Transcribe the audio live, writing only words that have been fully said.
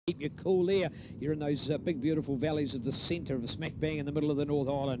Keep your cool there. You're in those big beautiful valleys of the centre of smack bang in the middle of the North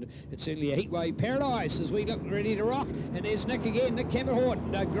Island. It's certainly a heatwave paradise as we look ready to rock. And there's Nick again, Nick Camperhort.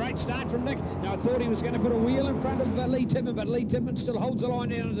 A great start from Nick. Now I thought he was going to put a wheel in front of Lee Tidman, but Lee Tidman still holds the line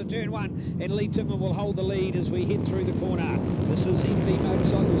down into turn one, and Lee Tidman will hold the lead as we head through the corner. This is MV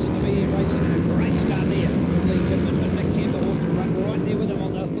Motorcycles Intermediate Racing, and a great start there from Lee Tidman, but Nick Camperhort to run right there with him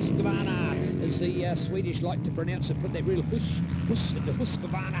on the Husqvarna, as the Swedish like to pronounce it, put that real hush into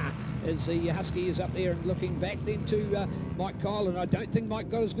Husqvarna, as the Husky is up there and looking back then to Mike Kyle, and I don't think Mike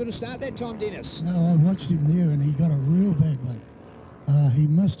got as good a start that time, Dennis. No, I watched him there and he got a real bad one. He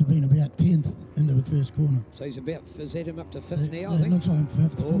must have been about 10th into the first corner. So he's about, is that him up to 5th now, I it think? looks like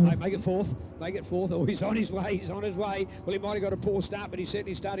 5th, Oh, 4th. make it 4th. Make it 4th. Oh, he's on his way. He's on his way. Well, he might have got a poor start, but he's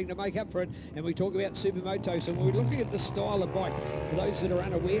certainly starting to make up for it. And we talk about Supermotos, and when we're looking at the style of bike, for those that are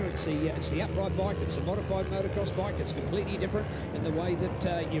unaware, it's the upright bike, it's a modified motocross bike. It's completely different in the way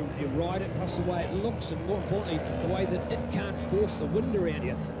that you ride it, plus the way it looks, and more importantly, the way that it can't force the wind around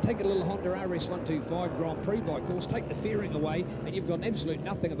you. Take a little Honda RS125 Grand Prix bike course, take the fairing away, and you've got an absolute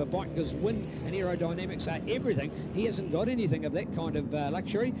nothing of a bike, because wind and aerodynamics are everything. He hasn't got anything of that kind of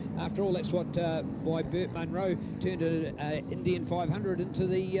luxury. After all, that's what why Burt Munro turned an Indian 500 into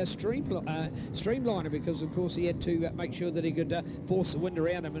the streamliner, because of course he had to make sure that he could force the wind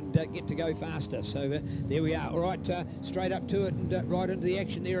around him and get to go faster. So there we are. All right, straight up to it and right into the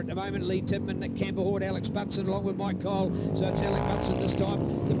action there at the moment. Lee Tidman, Nick Camperhort, Alex Butson along with Mike Kyle. So it's Alex Butson this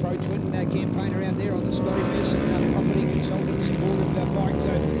time, the Pro Twin campaigner out there on the Scotty Merson property consultant supported bike. So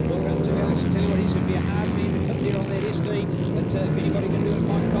well done to Alex. I tell you what, he's going to be a hard man to put there on that SD, but if anybody can do it,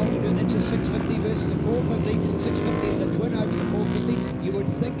 Mike Cole can do it. That's a 650 versus a 450, 650 in the twin over the 450. You would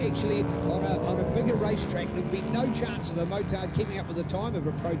think actually on a bigger racetrack there'd be no chance of a motard keeping up with the time of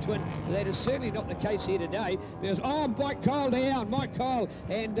a Pro Twin, but that is certainly not the case here today, because Mike Cole down, Mike Cole,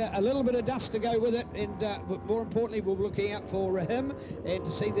 and a little bit of dust to go with it, and more importantly we're looking out for him and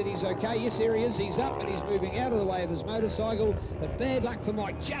to see that he's okay. Yes, there he is, he's up and he's moving out of the way of his motorcycle, but bad luck for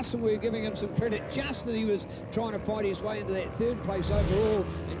Mike. Just when we were giving him some credit, just as he was trying to fight his way into that 3rd place overall,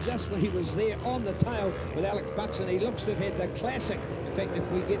 and just when he was there on the tail with Alex Butson, he looks to have had the classic. In fact,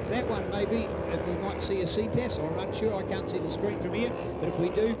 if we get that one, maybe we might see a Ctas, or I'm unsure, I can't see the screen from here, but if we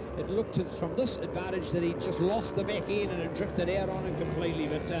do, it looked from this advantage that he just lost the back end and it drifted out on him completely.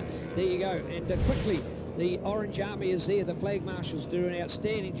 But there you go, and quickly the Orange Army is there. The flag marshals do an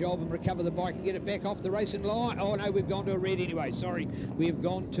outstanding job and recover the bike and get it back off the racing line. Oh no, we've gone to a red anyway. Sorry, we've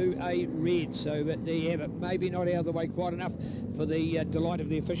gone to a red. So but there you have it. Maybe not out of the way quite enough for the delight of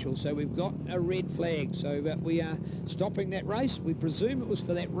the officials. So we've got a red flag. So we are stopping that race. We presume it was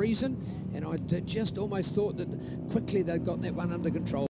for that reason. And I just almost thought that quickly they've got that one under control.